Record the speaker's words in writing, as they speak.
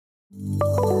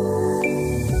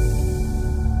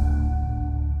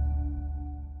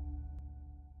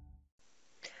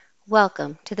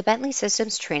Welcome to the Bentley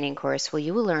Systems training course where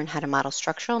you will learn how to model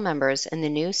structural members in the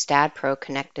new STAAD.Pro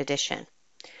Connect edition.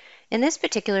 In this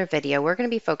particular video, we're going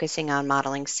to be focusing on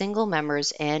modeling single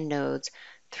members and nodes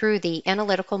through the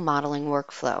analytical modeling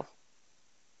workflow.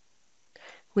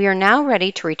 We are now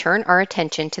ready to return our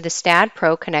attention to the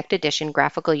STAAD.Pro Connect edition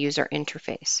graphical user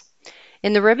interface.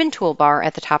 In the ribbon toolbar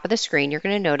at the top of the screen, you're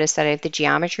going to notice that I have the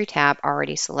Geometry tab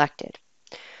already selected.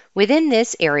 Within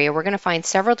this area, we're going to find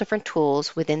several different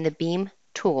tools within the beam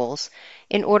tools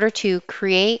in order to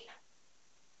create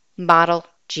model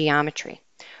geometry.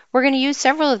 We're going to use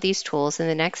several of these tools in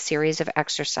the next series of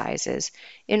exercises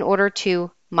in order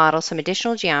to model some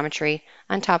additional geometry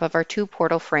on top of our two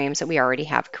portal frames that we already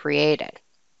have created.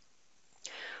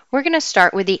 We're going to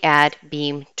start with the Add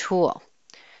Beam tool.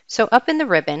 So up in the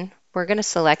ribbon, we're going to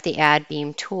select the Add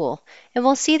Beam tool, and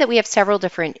we'll see that we have several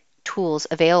different tools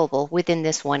available within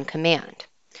this one command.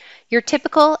 Your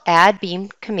typical add beam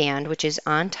command, which is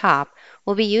on top,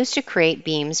 will be used to create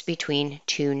beams between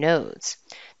two nodes.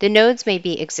 The nodes may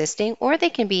be existing or they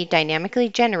can be dynamically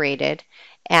generated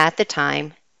at the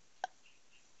time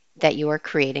that you are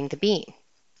creating the beam.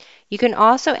 You can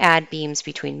also add beams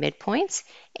between midpoints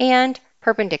and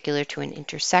perpendicular to an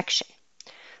intersection.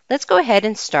 Let's go ahead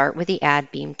and start with the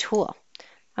Add Beam tool.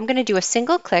 I'm going to do a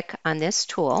single click on this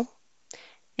tool,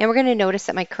 and we're going to notice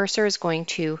that my cursor is going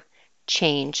to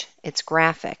change its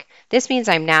graphic. This means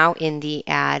I'm now in the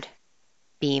Add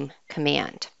Beam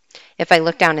command. If I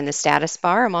look down in the status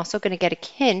bar, I'm also going to get a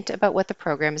hint about what the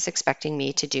program is expecting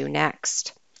me to do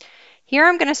next. Here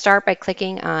I'm going to start by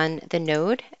clicking on the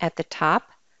node at the top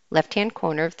left-hand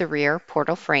corner of the rear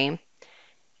portal frame,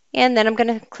 and then I'm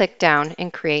going to click down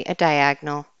and create a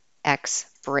diagonal X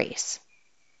brace.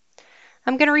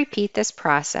 I'm going to repeat this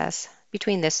process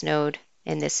between this node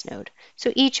and this node.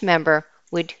 So each member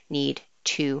would need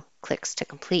 2 clicks to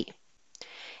complete.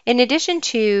 In addition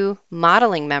to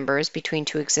modeling members between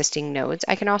two existing nodes,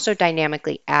 I can also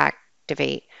dynamically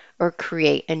activate or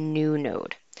create a new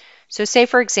node. So say,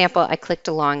 for example, I clicked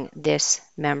along this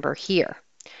member here.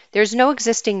 There's no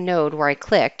existing node where I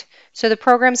clicked, so the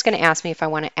program is going to ask me if I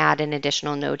want to add an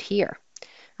additional node here.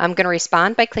 I'm going to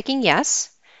respond by clicking yes,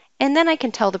 and then I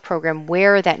can tell the program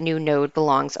where that new node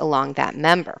belongs along that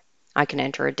member. I can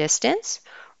enter a distance,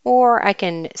 or I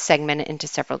can segment it into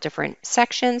several different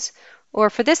sections. Or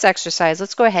for this exercise,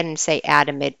 let's go ahead and say add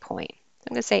a midpoint.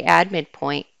 I'm going to say add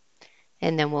midpoint,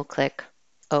 and then we'll click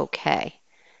OK.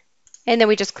 And then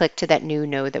we just click to that new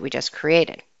node that we just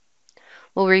created.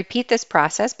 We'll repeat this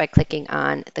process by clicking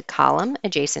on the column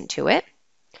adjacent to it.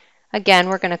 Again,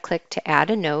 we're going to click to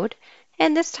add a node,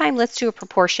 and this time let's do a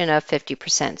proportion of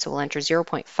 50%. So we'll enter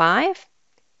 0.5,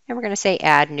 and we're going to say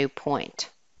add new point.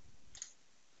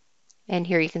 And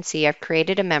here you can see I've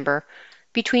created a member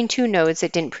between two nodes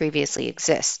that didn't previously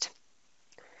exist.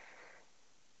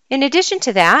 In addition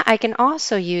to that, I can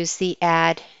also use the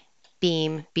Add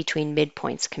Beam Between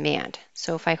Midpoints command.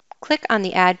 So if I click on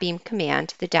the Add Beam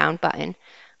command, the down button,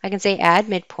 I can say Add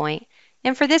Midpoint.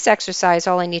 And for this exercise,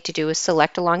 all I need to do is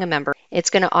select along a member.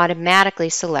 It's going to automatically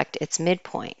select its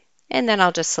midpoint. And then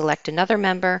I'll just select another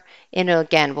member, and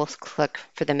again, we'll click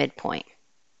for the midpoint.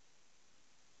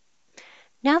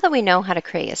 Now that we know how to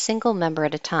create a single member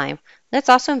at a time, let's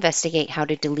also investigate how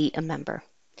to delete a member.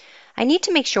 I need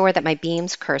to make sure that my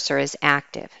beam's cursor is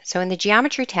active. So in the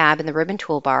Geometry tab in the ribbon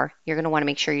toolbar, you're going to want to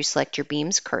make sure you select your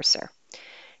beam's cursor.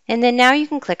 And then now you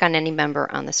can click on any member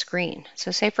on the screen. So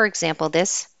say, for example,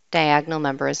 this diagonal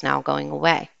member is now going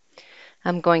away.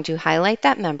 I'm going to highlight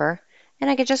that member, and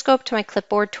I can just go up to my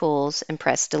clipboard tools and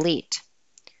press delete.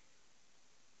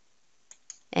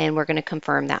 And we're going to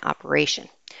confirm that operation.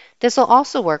 This will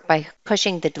also work by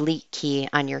pushing the delete key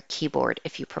on your keyboard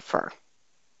if you prefer.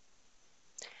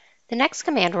 The next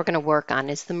command we're going to work on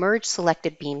is the Merge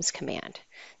Selected Beams command.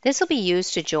 This will be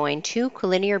used to join two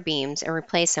collinear beams and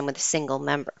replace them with a single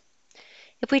member.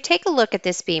 If we take a look at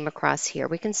this beam across here,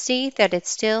 we can see that it's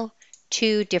still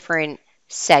two different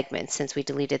segments since we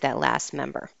deleted that last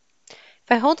member.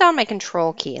 If I hold down my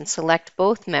Control key and select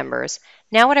both members,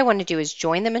 now what I want to do is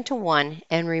join them into one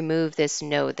and remove this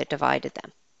node that divided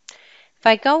them. If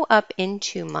I go up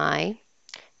into my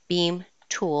Beam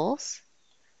Tools,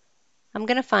 I'm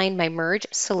going to find my Merge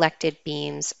Selected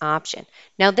Beams option.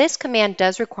 Now this command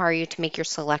does require you to make your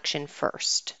selection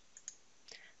first.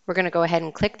 We're going to go ahead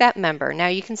and click that member. Now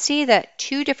you can see that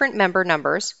two different member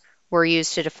numbers were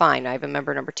used to define. I have a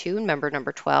member number 2 and member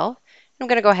number 12. I'm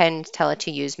going to go ahead and tell it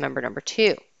to use member number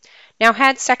 2. Now,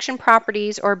 had section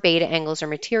properties or beta angles or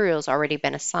materials already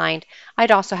been assigned,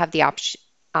 I'd also have the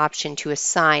option to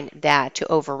assign that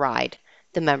to override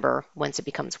the member once it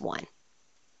becomes 1.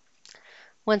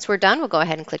 Once we're done, we'll go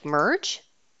ahead and click Merge,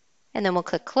 and then we'll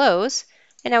click Close.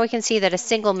 And now we can see that a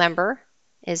single member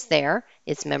is there.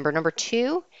 It's member number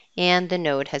 2, and the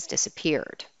node has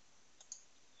disappeared.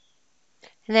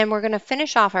 And then we're going to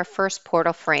finish off our first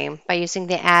portal frame by using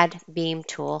the Add Beam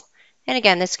tool. And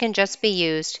again, this can just be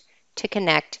used to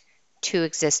connect to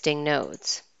existing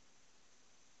nodes.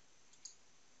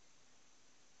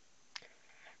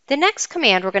 The next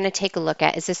command we're going to take a look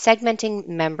at is the Segmenting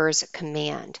Members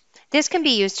command. This can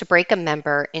be used to break a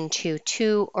member into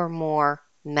 2 or more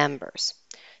members.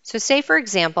 So say, for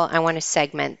example, I want to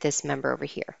segment this member over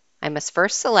here. I must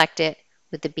first select it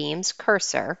with the beam's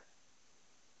cursor,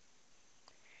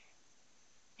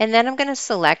 and then I'm going to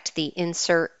select the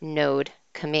Insert Node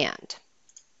command.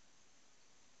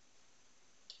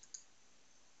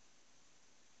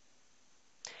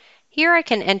 Here I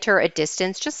can enter a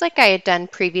distance just like I had done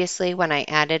previously when I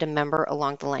added a member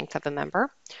along the length of a member,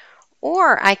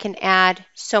 or I can add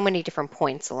so many different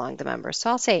points along the member. So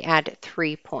I'll say add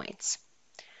 3 points.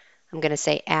 I'm going to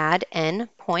say add n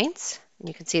points.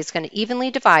 You can see it's going to evenly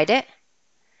divide it,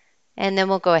 and then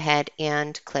we'll go ahead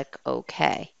and click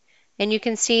OK. And you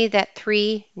can see that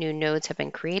 3 new nodes have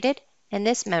been created, and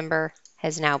this member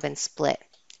has now been split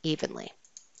evenly.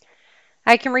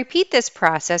 I can repeat this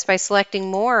process by selecting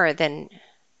more than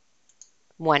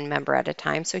one member at a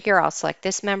time. So here I'll select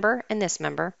this member and this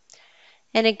member.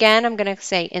 And again, I'm going to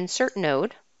say Insert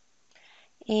Node.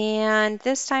 And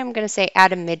this time I'm going to say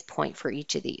add a midpoint for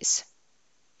each of these.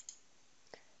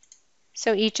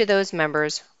 So each of those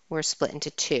members were split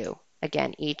into 2.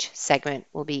 Again, each segment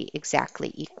will be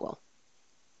exactly equal.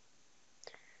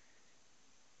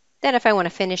 Then if I want to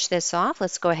finish this off,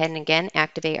 let's go ahead and again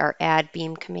activate our Add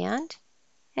Beam command.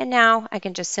 And now I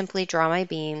can just simply draw my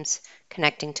beams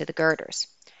connecting to the girders.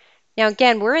 Now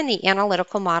again, we're in the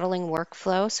analytical modeling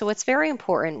workflow, so what's very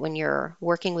important when you're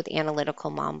working with analytical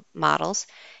models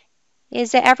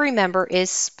is that every member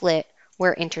is split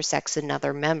where it intersects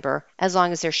another member, as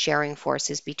long as there's sharing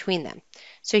forces between them.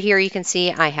 So here you can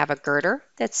see I have a girder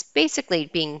that's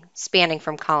basically spanning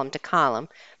from column to column,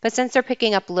 but since they're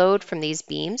picking up load from these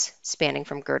beams spanning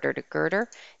from girder to girder,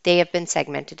 they have been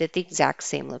segmented at the exact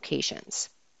same locations.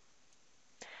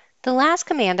 The last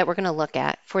command that we're going to look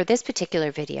at for this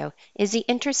particular video is the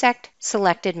Intersect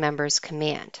Selected Members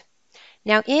command.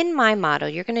 Now in my model,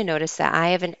 you're going to notice that I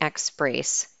have an X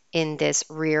brace in this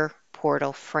rear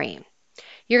portal frame.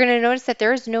 You're going to notice that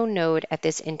there is no node at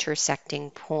this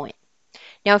intersecting point.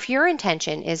 Now if your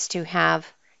intention is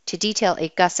to detail a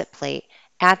gusset plate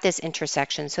at this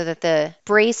intersection so that the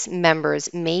brace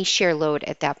members may share load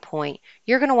at that point,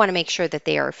 you're going to want to make sure that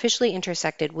they are officially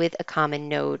intersected with a common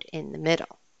node in the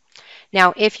middle.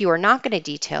 Now, if you are not going to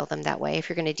detail them that way, if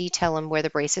you're going to detail them where the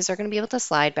braces are going to be able to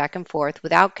slide back and forth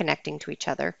without connecting to each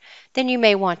other, then you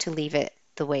may want to leave it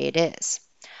the way it is.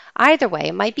 Either way,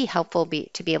 it might be helpful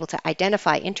to be able to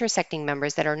identify intersecting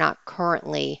members that are not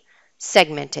currently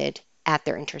segmented at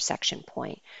their intersection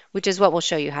point, which is what we'll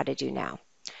show you how to do now.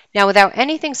 Now, without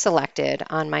anything selected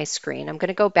on my screen, I'm going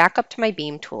to go back up to my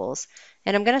beam tools,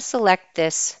 and I'm going to select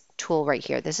this tool right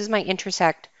here. This is my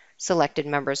Intersect Selected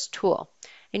Members tool.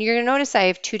 And you're going to notice I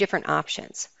have 2 different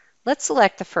options. Let's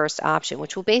select the first option,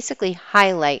 which will basically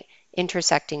highlight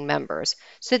intersecting members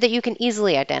so that you can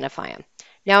easily identify them.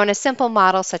 Now in a simple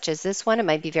model such as this one, it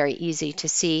might be very easy to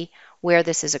see where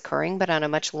this is occurring, but on a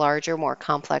much larger, more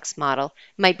complex model,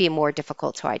 it might be more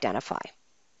difficult to identify.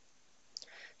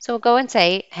 So we'll go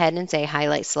ahead and say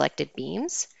Highlight Selected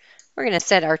Beams. We're going to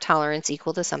set our tolerance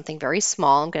equal to something very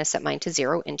small. I'm going to set mine to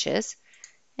 0 inches,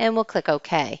 and we'll click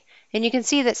OK. And you can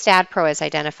see that STAAD.Pro has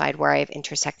identified where I have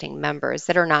intersecting members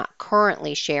that are not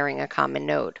currently sharing a common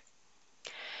node.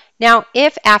 Now,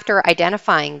 if after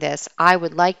identifying this, I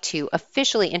would like to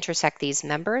officially intersect these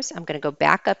members, I'm going to go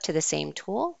back up to the same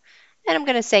tool, and I'm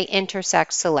going to say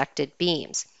Intersect Selected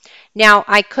Beams. Now,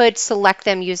 I could select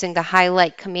them using the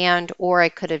highlight command, or I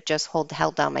could have just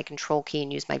held down my control key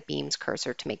and used my beams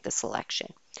cursor to make the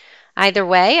selection. Either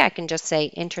way, I can just say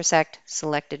Intersect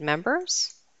Selected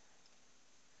Members,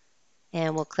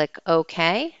 and we'll click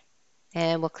OK,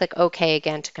 and we'll click OK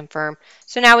again to confirm.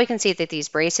 So now we can see that these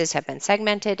braces have been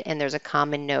segmented and there's a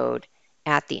common node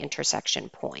at the intersection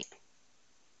point.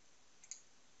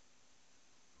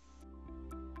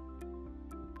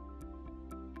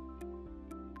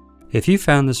 If you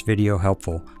found this video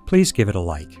helpful, please give it a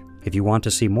like. If you want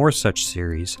to see more such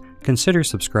series, consider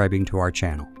subscribing to our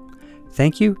channel.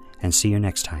 Thank you, and see you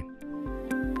next time.